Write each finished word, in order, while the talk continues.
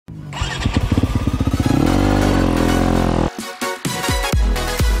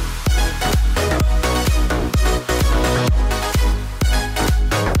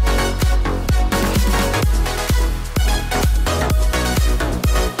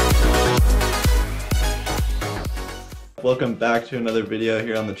Welcome back to another video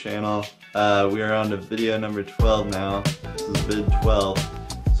here on the channel. We are on to video number 12 now. This is vid 12.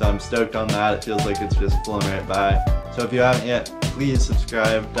 So I'm stoked on that. It feels like it's just flown right by. So if you haven't yet, please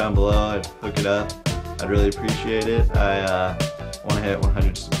subscribe down below. I'd hook it up. I'd really appreciate it. I want to hit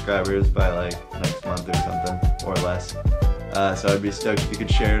 100 subscribers by like next month or something, or less. So I'd be stoked if you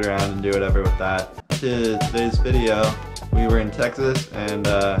could share it around and do whatever with that. To today's video, we were in Texas and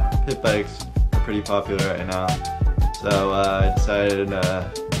pit bikes are pretty popular right now. So I decided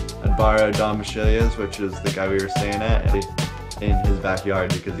I'd borrow Don Michelia's, which is the guy we were staying at, in his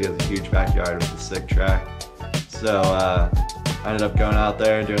backyard because he has a huge backyard with a sick track. So I ended up going out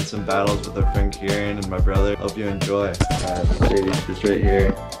there doing some battles with our friend Kieran and my brother. Hope you enjoy. Sadie's just right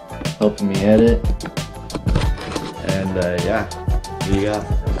here helping me edit. And yeah, here you go.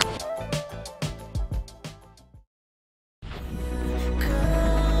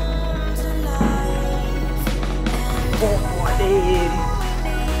 Oh, dude.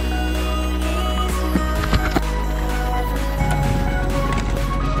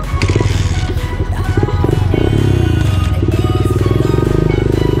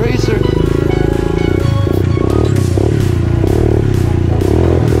 Racer.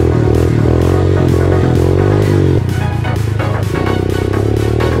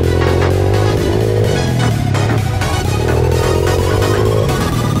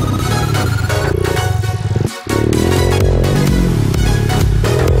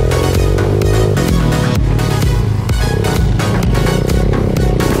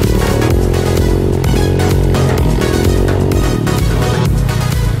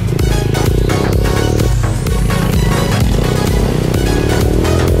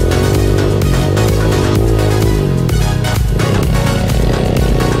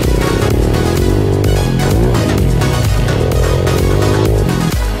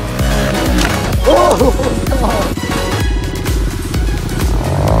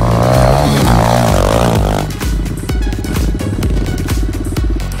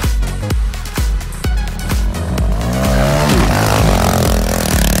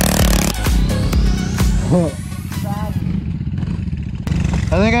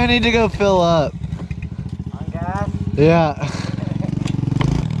 I think I need to go fill up. On gas? Yeah.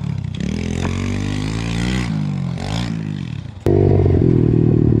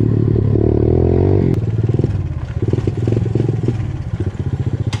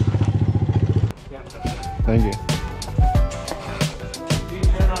 Thank you. You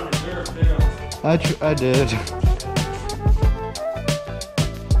turn on reserve too. I did.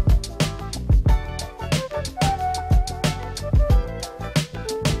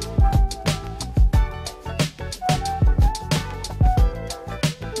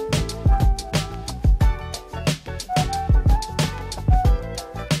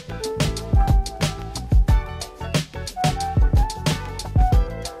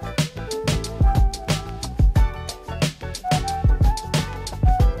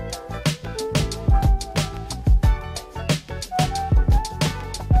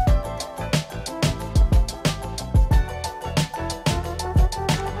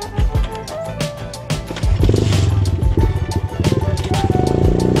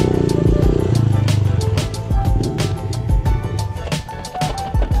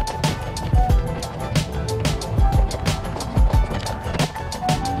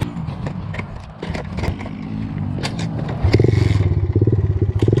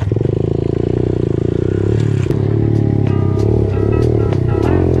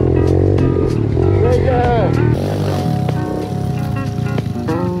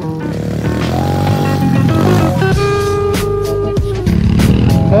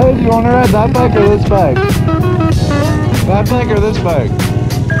 Hey, do you want to ride that bike or this bike? That bike or this bike?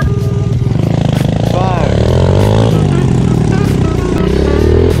 Fine.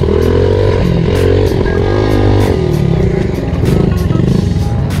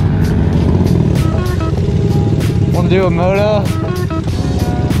 Want to do a moto?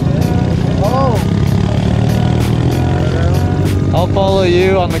 Oh. I'll follow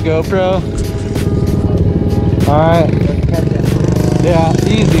you on the GoPro. Alright. Yeah,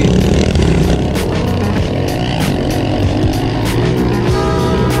 easy.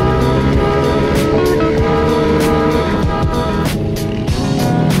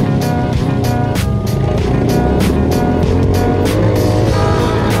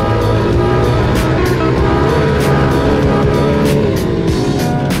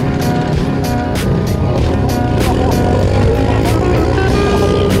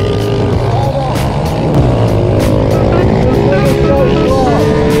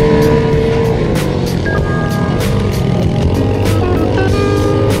 So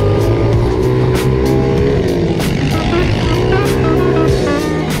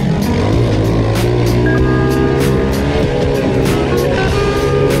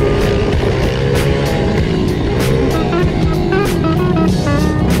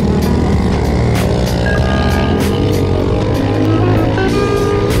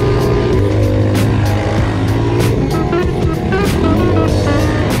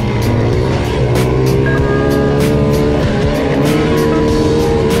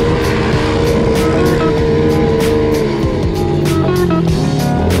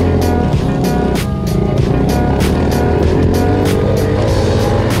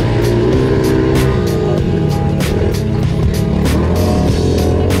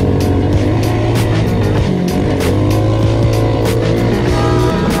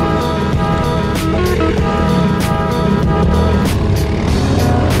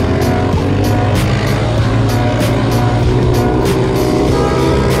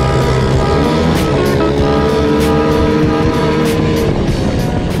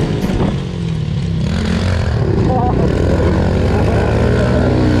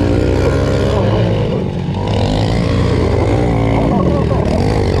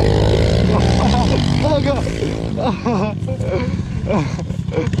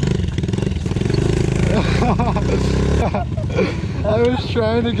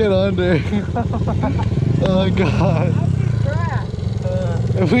trying to get under. Oh god.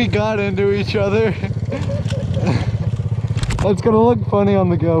 If we got into each other, that's gonna look funny on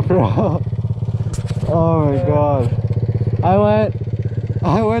the GoPro. Oh my god.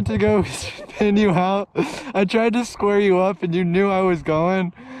 I went to go spin you out. I tried to square you up and you knew I was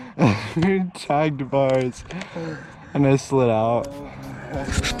going. We tagged bars and I slid out.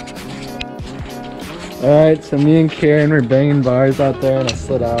 Alright, so me and Karen were banging bars out there and I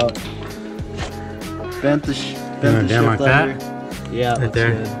slid out. Bent the shift like lever. that? Yeah, right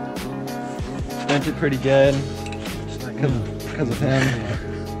there. good. Bent it pretty good because of him.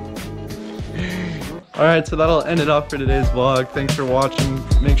 Alright, so that'll end it off for today's vlog. Thanks for watching.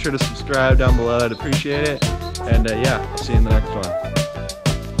 Make sure to subscribe down below. I'd appreciate it. And yeah, I'll see you in the next one.